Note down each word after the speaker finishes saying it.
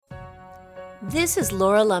This is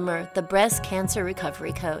Laura Lummer, the Breast Cancer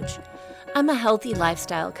Recovery Coach. I'm a healthy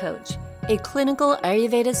lifestyle coach, a clinical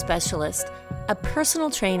Ayurveda specialist, a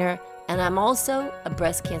personal trainer, and I'm also a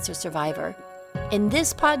breast cancer survivor. In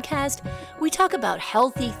this podcast, we talk about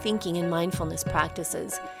healthy thinking and mindfulness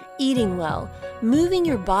practices, eating well, moving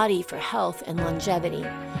your body for health and longevity,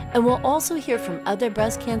 and we'll also hear from other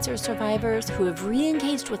breast cancer survivors who have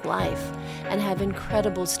re-engaged with life and have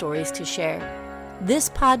incredible stories to share.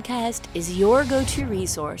 This podcast is your go-to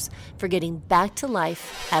resource for getting back to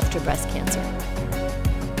life after breast cancer.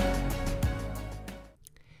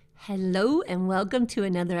 Hello and welcome to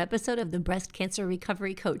another episode of the Breast Cancer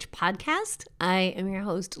Recovery Coach podcast. I am your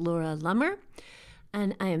host, Laura Lummer,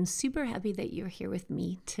 and I am super happy that you're here with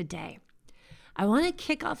me today. I want to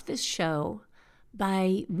kick off this show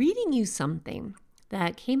by reading you something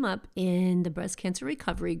that came up in the Breast Cancer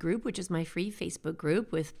Recovery Group, which is my free Facebook group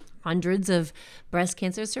with hundreds of breast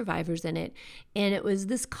cancer survivors in it. And it was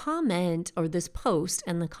this comment or this post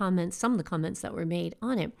and some of the comments that were made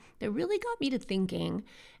on it that really got me to thinking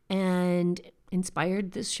and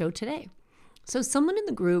inspired this show today. So someone in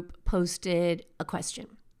the group posted a question.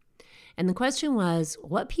 And the question was,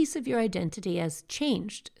 what piece of your identity has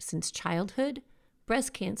changed since childhood,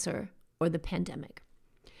 breast cancer, or the pandemic?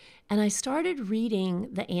 And I started reading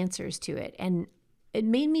the answers to it, and it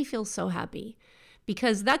made me feel so happy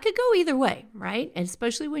because that could go either way, right? And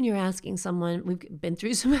especially when you're asking someone, we've been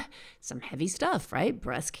through some heavy stuff, right?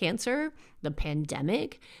 Breast cancer, the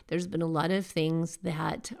pandemic. There's been a lot of things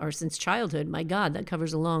that are since childhood. My God, that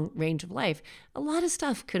covers a long range of life. A lot of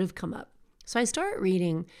stuff could have come up. So I start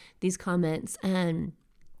reading these comments, and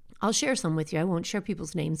I'll share some with you. I won't share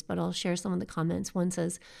people's names, but I'll share some of the comments. One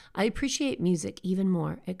says, I appreciate music even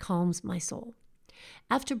more. It calms my soul.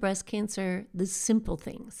 After breast cancer, the simple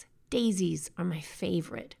things. Daisies are my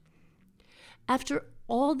favorite. After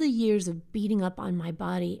all the years of beating up on my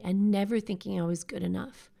body and never thinking I was good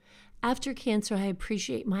enough, after cancer, I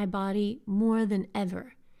appreciate my body more than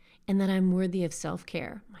ever and that I'm worthy of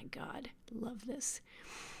self-care. My God, love this.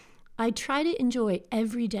 I try to enjoy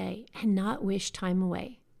every day and not wish time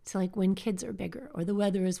away. It's like when kids are bigger or the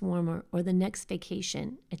weather is warmer or the next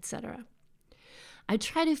vacation, etc. I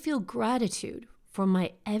try to feel gratitude for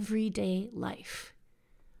my everyday life.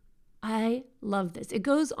 I love this. It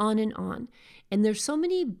goes on. And there's so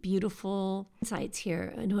many beautiful insights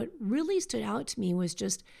here. And what really stood out to me was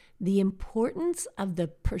just the importance of the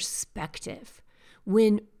perspective.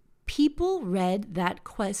 When people read that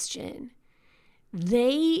question,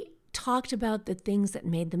 they talked about the things that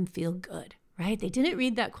made them feel good. Right? They didn't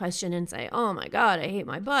read that question and say, oh my God, I hate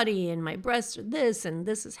my body and my breasts are this and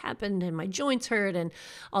this has happened and my joints hurt and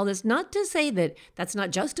all this. Not to say that that's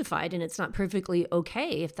not justified and it's not perfectly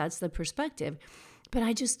okay if that's the perspective, but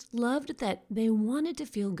I just loved that they wanted to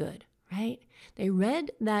feel good, right? They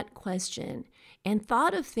read that question and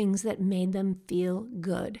thought of things that made them feel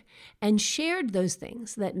good and shared those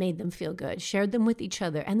things that made them feel good, shared them with each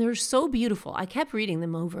other. And they're so beautiful. I kept reading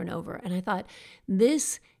them over and over. And I thought,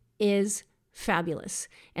 this is fabulous.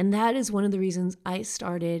 And that is one of the reasons I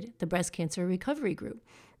started the Breast Cancer Recovery Group,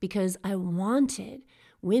 because I wanted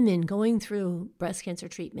women going through breast cancer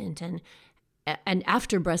treatment and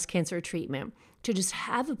after breast cancer treatment to just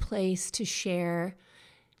have a place to share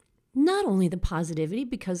not only the positivity,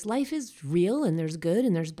 because life is real and there's good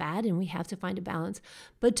and there's bad and we have to find a balance,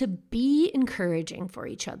 but to be encouraging for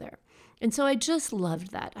each other. And so I just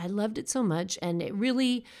loved that. I loved it so much. And it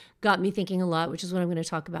really got me thinking a lot, which is what I'm going to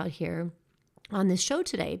talk about here on this show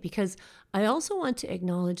today, because I also want to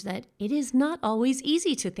acknowledge that it is not always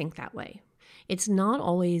easy to think that way. It's not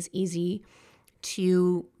always easy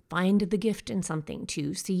to find the gift in something,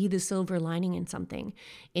 to see the silver lining in something.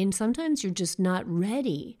 And sometimes you're just not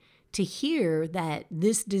ready to hear that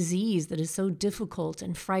this disease that is so difficult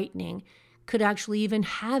and frightening could actually even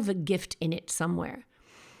have a gift in it somewhere.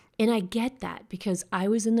 And I get that because I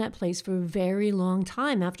was in that place for a very long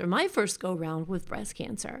time after my first go round with breast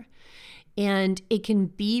cancer. And it can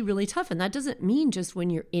be really tough. And that doesn't mean just when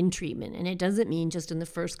you're in treatment. And it doesn't mean just in the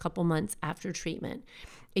first couple months after treatment.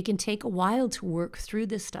 It can take a while to work through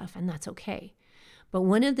this stuff, and that's okay. But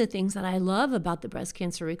one of the things that I love about the Breast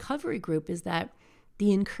Cancer Recovery Group is that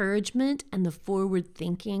the encouragement and the forward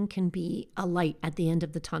thinking can be a light at the end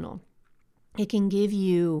of the tunnel. It can give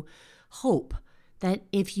you hope that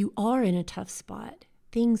if you are in a tough spot,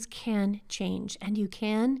 things can change and you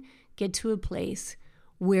can get to a place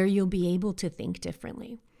where you'll be able to think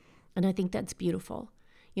differently. And I think that's beautiful.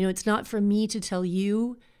 You know, it's not for me to tell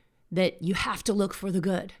you that you have to look for the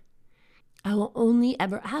good. I will only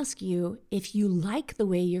ever ask you if you like the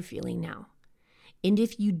way you're feeling now. And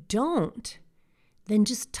if you don't, then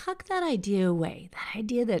just tuck that idea away, that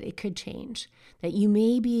idea that it could change, that you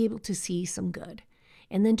may be able to see some good.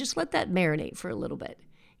 And then just let that marinate for a little bit.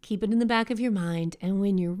 Keep it in the back of your mind, and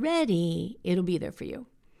when you're ready, it'll be there for you.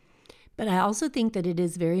 But I also think that it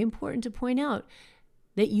is very important to point out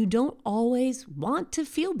that you don't always want to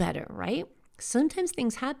feel better, right? Sometimes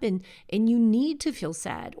things happen and you need to feel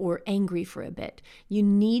sad or angry for a bit. You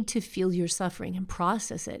need to feel your suffering and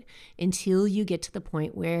process it until you get to the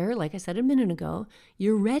point where, like I said a minute ago,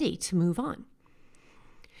 you're ready to move on.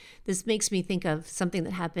 This makes me think of something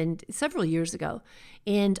that happened several years ago,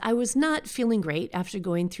 and I was not feeling great after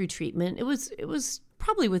going through treatment. It was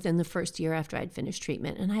probably within the first year after I'd finished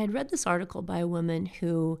treatment, and I had read this article by a woman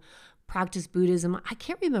who practiced Buddhism. I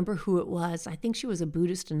can't remember who it was. I think she was a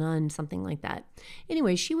Buddhist nun, something like that.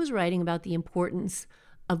 Anyway, she was writing about the importance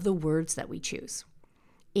of the words that we choose.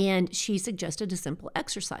 And she suggested a simple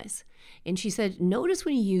exercise. And she said, notice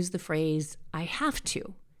when you use the phrase, I have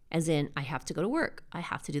to, as in, I have to go to work, I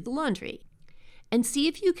have to do the laundry. And see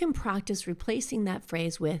if you can practice replacing that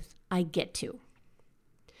phrase with, I get to.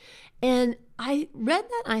 And I read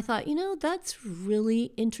that and I thought, that's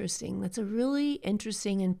really interesting. That's a really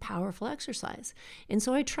interesting and powerful exercise. And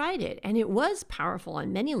so I tried it, and it was powerful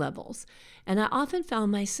on many levels. And I often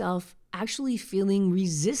found myself actually feeling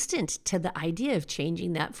resistant to the idea of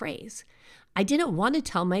changing that phrase. I didn't want to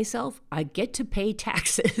tell myself I get to pay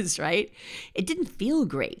taxes, right? It didn't feel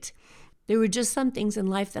great. There were just some things in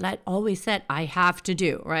life that I'd always said, I have to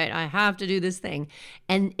do, right? I have to do this thing.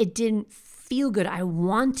 And it didn't feel good. I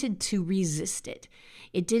wanted to resist it.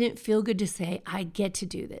 It didn't feel good to say, I get to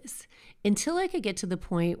do this, until I could get to the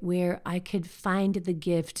point where I could find the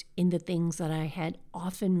gift in the things that I had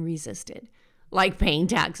often resisted, like paying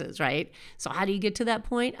taxes, right? So how do you get to that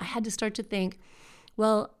point? I had to start to think,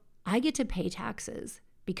 well, I get to pay taxes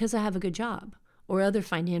because I have a good job or other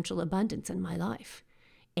financial abundance in my life.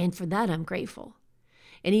 And for that, I'm grateful.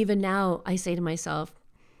 And even now I say to myself,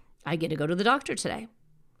 I get to go to the doctor today.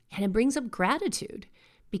 And it brings up gratitude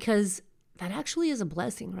because that actually is a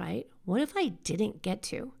blessing, right? What if I didn't get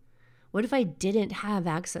to? What if I didn't have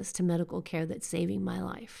access to medical care that's saving my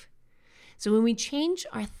life? So when we change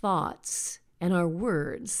our thoughts and our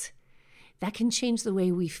words, that can change the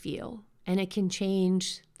way we feel. And it can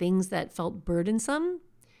change things that felt burdensome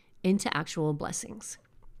into actual blessings.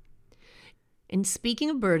 And speaking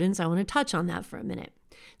of burdens, I want to touch on that for a minute.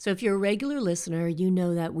 So if you're a regular listener, you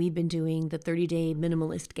know that we've been doing the 30-day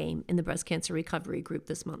minimalist game in the breast cancer recovery group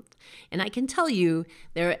this month. And I can tell you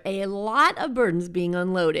there are a lot of burdens being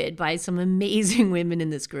unloaded by some amazing women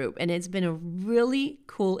in this group. And it's been a really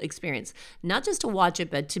cool experience, not just to watch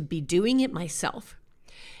it, but to be doing it myself.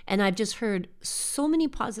 And I've just heard so many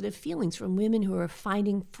positive feelings from women who are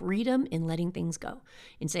finding freedom in letting things go,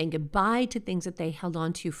 in saying goodbye to things that they held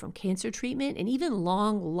on to from cancer treatment and even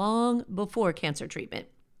long before cancer treatment.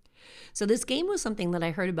 So this game was something that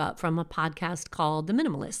I heard about from a podcast called The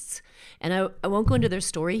Minimalists. And I won't go into their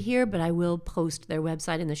story here, but I will post their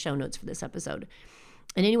website in the show notes for this episode.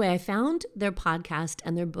 And anyway, I found their podcast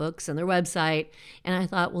and their books and their website, and I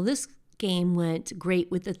thought, well, this game went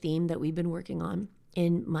great with the theme that we've been working on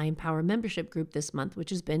in my Empower membership group this month,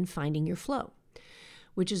 which has been Finding Your Flow,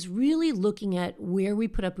 which is really looking at where we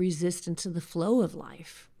put up resistance to the flow of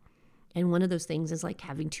life. And one of those things is like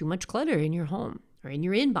having too much clutter in your home or in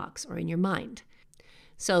your inbox or in your mind.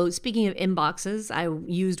 So speaking of inboxes, I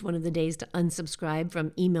used one of the days to unsubscribe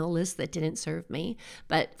from email lists that didn't serve me.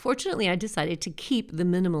 But fortunately, I decided to keep the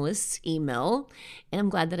Minimalists email, and I'm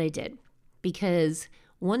glad that I did, because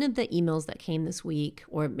one of the emails that came this week,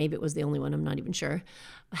 or maybe it was the only one, I'm not even sure,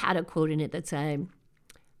 had a quote in it that said,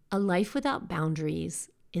 "A life without boundaries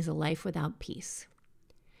is a life without peace."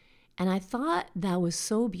 And I thought that was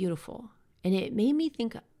so beautiful. And it made me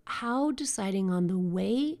think how deciding on the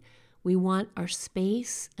way we want our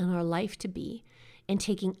space and our life to be and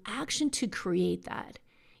taking action to create that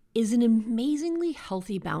is an amazingly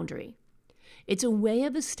healthy boundary. It's a way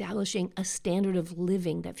of establishing a standard of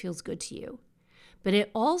living that feels good to you. But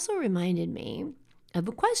it also reminded me of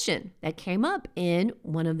a question that came up in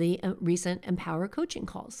one of the recent Empower coaching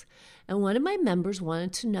calls. And one of my members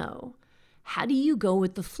wanted to know, how do you go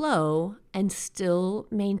with the flow and still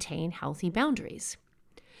maintain healthy boundaries?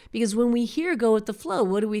 Because when we hear go with the flow,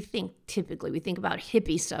 what do we think? Typically, we think about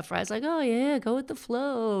hippie stuff, right? It's like, oh yeah, go with the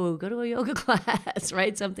flow, go to a yoga class,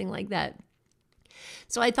 right? Something like that.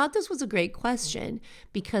 So I thought this was a great question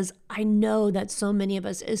because I know that so many of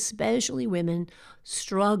us, especially women,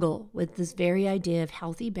 struggle with this very idea of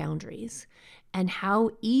healthy boundaries and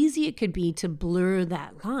how easy it could be to blur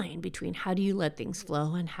that line between how do you let things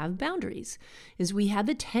flow and have boundaries. Is we have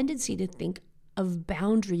a tendency to think of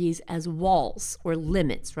boundaries as walls or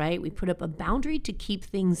limits, right? We put up a boundary to keep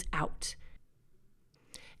things out.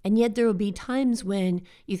 And yet there will be times when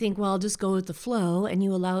you think, well, I'll just go with the flow, and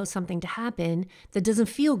you allow something to happen that doesn't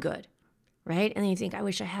feel good, right? And then you think, I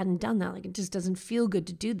wish I hadn't done that. Like, it just doesn't feel good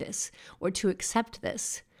to do this or to accept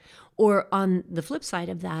this. Or on the flip side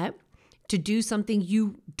of that, to do something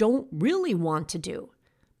you don't really want to do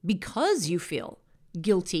because you feel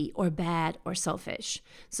guilty or bad or selfish.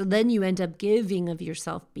 So then you end up giving of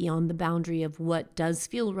yourself beyond the boundary of what does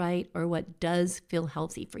feel right or what does feel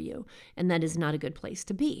healthy for you. And that is not a good place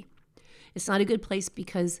to be. It's not a good place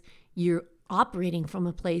because you're operating from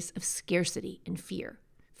a place of scarcity and fear.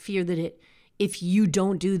 Fear that if you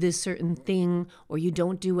don't do this certain thing or you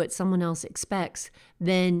don't do what someone else expects,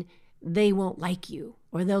 then they won't like you,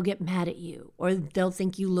 or they'll get mad at you, or they'll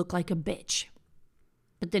think you look like a bitch.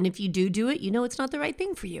 But then if you do it, you know it's not the right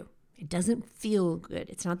thing for you. It doesn't feel good.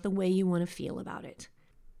 It's not the way you want to feel about it.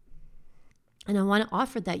 And I want to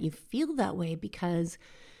offer that you feel that way because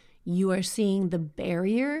you are seeing the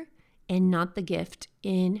barrier and not the gift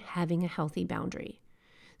in having a healthy boundary.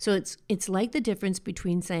 So it's like the difference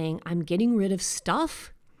between saying, I'm getting rid of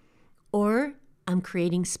stuff or I'm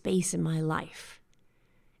creating space in my life.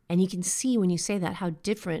 And you can see when you say that how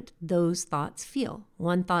different those thoughts feel.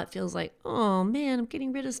 One thought feels like, oh man, I'm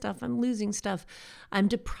getting rid of stuff. I'm losing stuff. I'm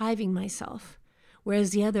depriving myself. Whereas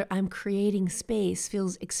the other, I'm creating space,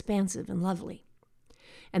 feels expansive and lovely.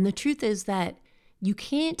 And the truth is that you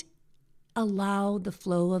can't allow the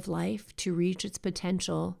flow of life to reach its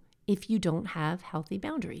potential if you don't have healthy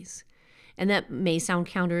boundaries. And that may sound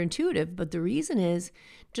counterintuitive, but the reason is,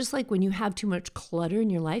 just like when you have too much clutter in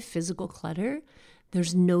your life, physical clutter,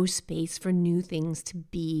 there's no space for new things to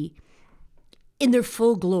be in their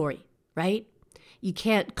full glory, right? You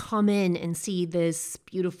can't come in and see this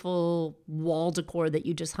beautiful wall decor that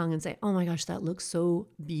you just hung and say, oh my gosh, that looks so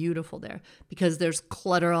beautiful there, because there's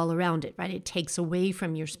clutter all around it, right? It takes away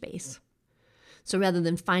from your space. So rather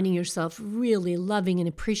than finding yourself really loving and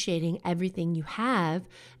appreciating everything you have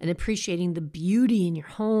and appreciating the beauty in your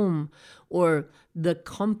home or the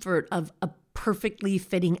comfort of a perfectly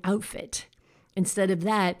fitting outfit, instead of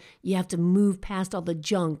that, you have to move past all the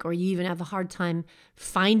junk, or you even have a hard time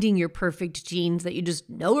finding your perfect jeans that you just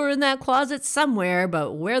know are in that closet somewhere,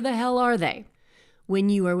 but where the hell are they? When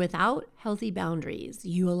you are without healthy boundaries,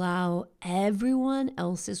 you allow everyone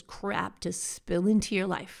else's crap to spill into your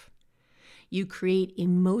life. You create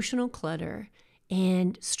emotional clutter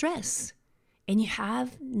and stress, and you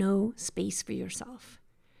have no space for yourself.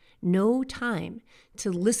 No time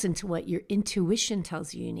to listen to what your intuition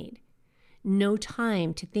tells you need. No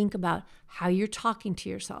time to think about how you're talking to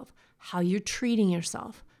yourself, how you're treating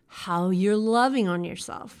yourself, how you're loving on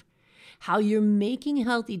yourself, how you're making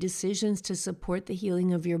healthy decisions to support the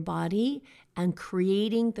healing of your body and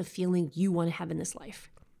creating the feeling you want to have in this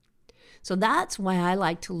life. So that's why I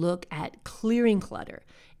like to look at clearing clutter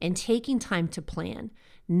and taking time to plan,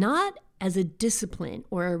 not as a discipline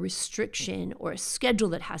or a restriction or a schedule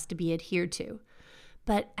that has to be adhered to,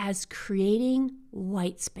 but as creating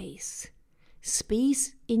white space.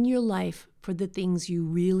 Space in your life for the things you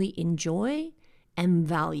really enjoy and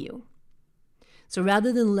value. So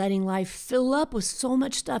rather than letting life fill up with so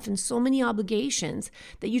much stuff and so many obligations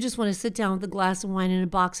that you just want to sit down with a glass of wine and a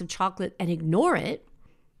box of chocolate and ignore it,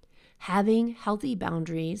 having healthy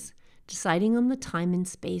boundaries, deciding on the time and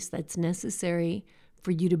space that's necessary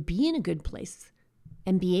for you to be in a good place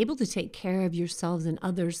and be able to take care of yourselves and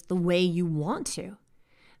others the way you want to,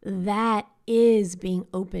 that is being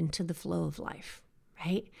open to the flow of life,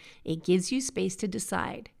 right? It gives you space to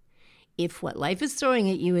decide if what life is throwing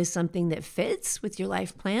at you is something that fits with your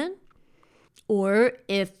life plan, or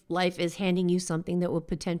if life is handing you something that will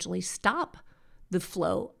potentially stop the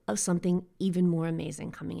flow of something even more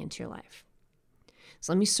amazing coming into your life.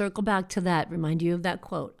 So let me circle back to that, remind you of that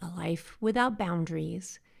quote: a life without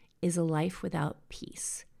boundaries is a life without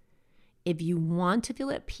peace. If you want to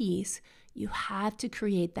feel at peace, you have to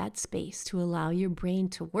create that space to allow your brain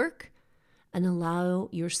to work and allow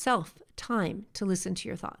yourself time to listen to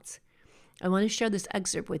your thoughts. I want to share this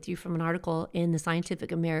excerpt with you from an article in the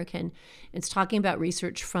Scientific American. It's talking about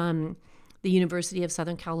research from the University of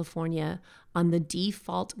Southern California on the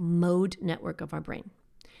default mode network of our brain.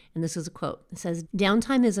 And this is a quote. It says,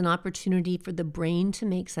 "Downtime is an opportunity for the brain to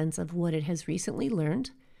make sense of what it has recently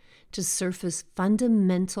learned, to surface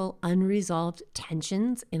fundamental unresolved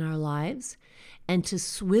tensions in our lives, and to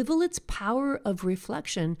swivel its power of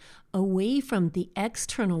reflection away from the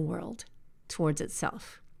external world towards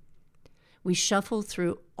itself. We shuffle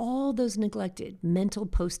through all those neglected mental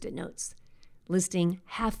post-it notes, listing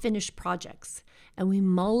half-finished projects, and we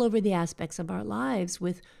mull over the aspects of our lives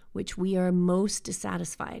with which we are most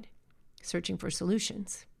dissatisfied, searching for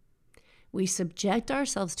solutions. We subject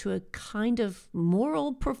ourselves to a kind of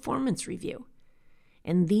moral performance review.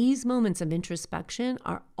 And these moments of introspection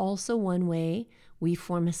are also one way we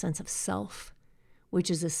form a sense of self, which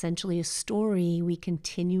is essentially a story we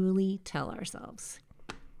continually tell ourselves.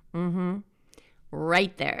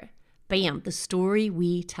 Right there. Bam, the story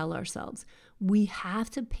we tell ourselves. We have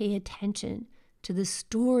to pay attention to the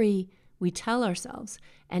story we tell ourselves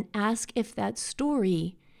and ask if that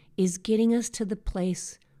story is getting us to the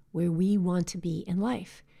place where we want to be in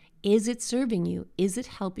life. Is it serving you? Is it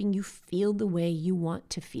helping you feel the way you want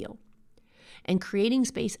to feel? And creating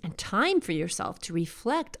space and time for yourself to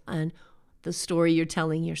reflect on the story you're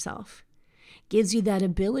telling yourself gives you that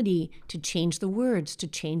ability to change the words, to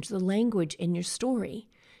change the language in your story,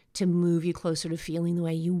 to move you closer to feeling the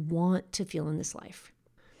way you want to feel in this life.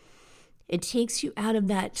 It takes you out of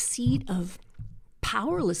that seat of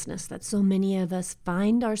powerlessness that so many of us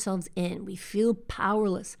find ourselves in. We feel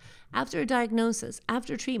powerless after a diagnosis,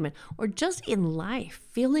 after treatment, or just in life,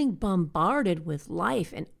 feeling bombarded with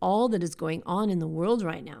life and all that is going on in the world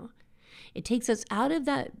right now. It takes us out of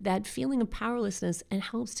that feeling of powerlessness and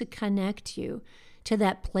helps to connect you to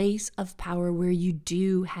that place of power where you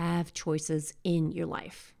do have choices in your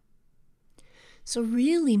life. So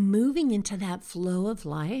really moving into that flow of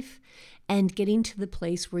life and getting to the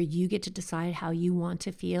place where you get to decide how you want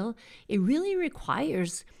to feel, it really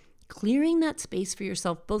requires clearing that space for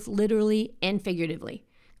yourself, both literally and figuratively.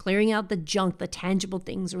 Clearing out the junk, the tangible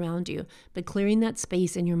things around you, but clearing that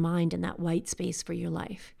space in your mind and that white space for your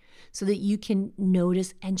life so that you can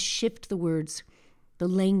notice and shift the words, the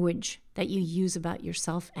language that you use about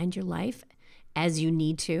yourself and your life as you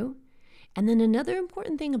need to. And then another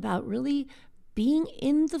important thing about really being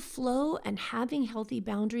in the flow and having healthy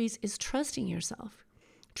boundaries is trusting yourself,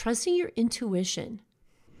 trusting your intuition.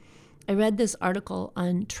 I read this article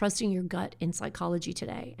on trusting your gut in Psychology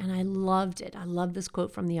Today, and I loved it. I love this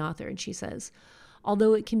quote from the author, and she says,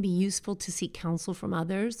 although it can be useful to seek counsel from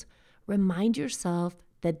others, remind yourself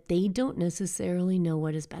that they don't necessarily know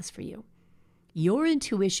what is best for you. Your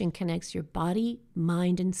intuition connects your body,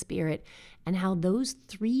 mind, and spirit, and how those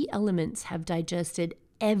three elements have digested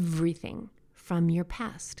everything from your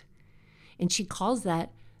past. And she calls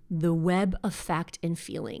that the web of fact and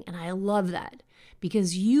feeling. And I love that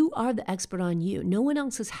because you are the expert on you. No one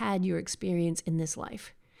else has had your experience in this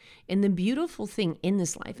life. And the beautiful thing in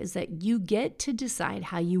this life is that you get to decide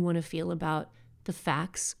how you want to feel about the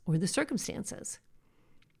facts or the circumstances.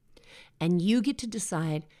 And you get to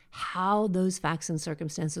decide how those facts and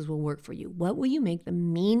circumstances will work for you. What will you make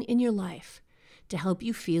them mean in your life to help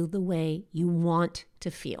you feel the way you want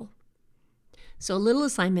to feel? So a little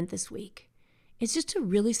assignment this week is just to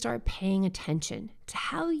really start paying attention to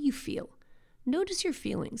how you feel. Notice your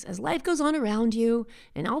feelings as life goes on around you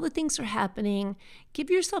and all the things are happening. Give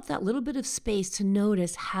yourself that little bit of space to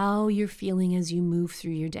notice how you're feeling as you move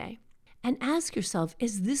through your day. And ask yourself,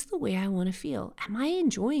 is this the way I want to feel? Am I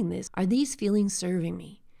enjoying this? Are these feelings serving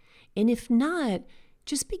me? And if not,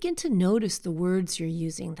 just begin to notice the words you're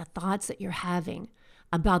using, the thoughts that you're having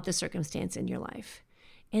about the circumstance in your life.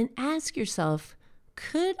 And ask yourself,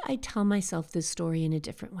 could I tell myself this story in a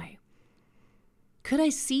different way? Could I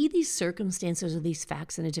see these circumstances or these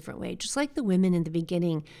facts in a different way? Just like the women in the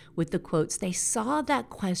beginning with the quotes, they saw that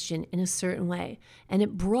question in a certain way, and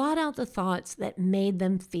it brought out the thoughts that made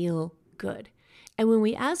them feel good. And when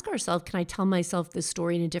we ask ourselves, can I tell myself this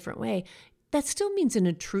story in a different way? That still means in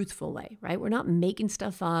a truthful way, right? We're not making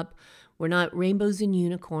stuff up. We're not rainbows and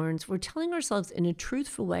unicorns. We're telling ourselves in a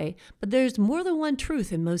truthful way, but there's more than one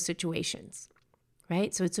truth in most situations,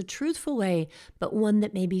 right? So it's a truthful way, but one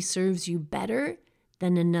that maybe serves you better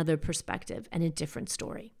than another perspective and a different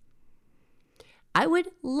story. I would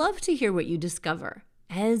love to hear what you discover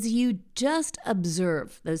as you just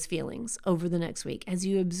observe those feelings over the next week, as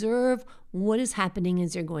you observe what is happening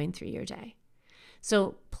as you're going through your day.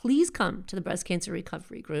 So please come to the Breast Cancer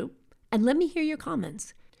Recovery Group and let me hear your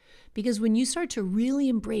comments. Because when you start to really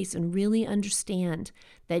embrace and really understand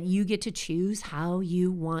that you get to choose how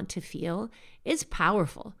you want to feel, it's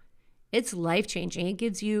powerful. It's life-changing. It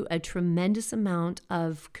gives you a tremendous amount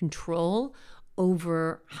of control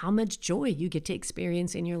over how much joy you get to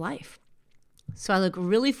experience in your life. So I look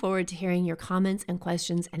really forward to hearing your comments and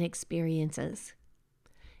questions and experiences.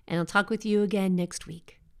 And I'll talk with you again next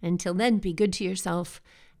week. Until then, be good to yourself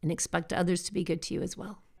and expect others to be good to you as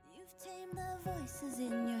well. You've tamed the voices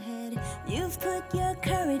in your head. You've put your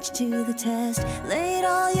courage to the test. Laid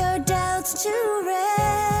all your doubts to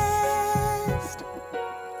rest.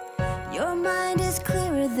 Your mind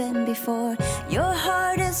before. Your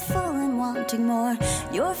heart is full and wanting more.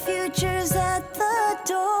 Your future's at the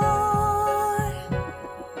door.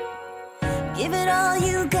 Give it all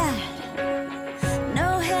you got, no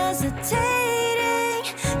hesitating.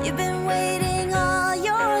 You've been waiting all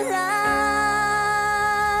your life.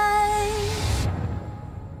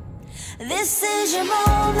 This is your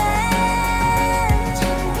moment.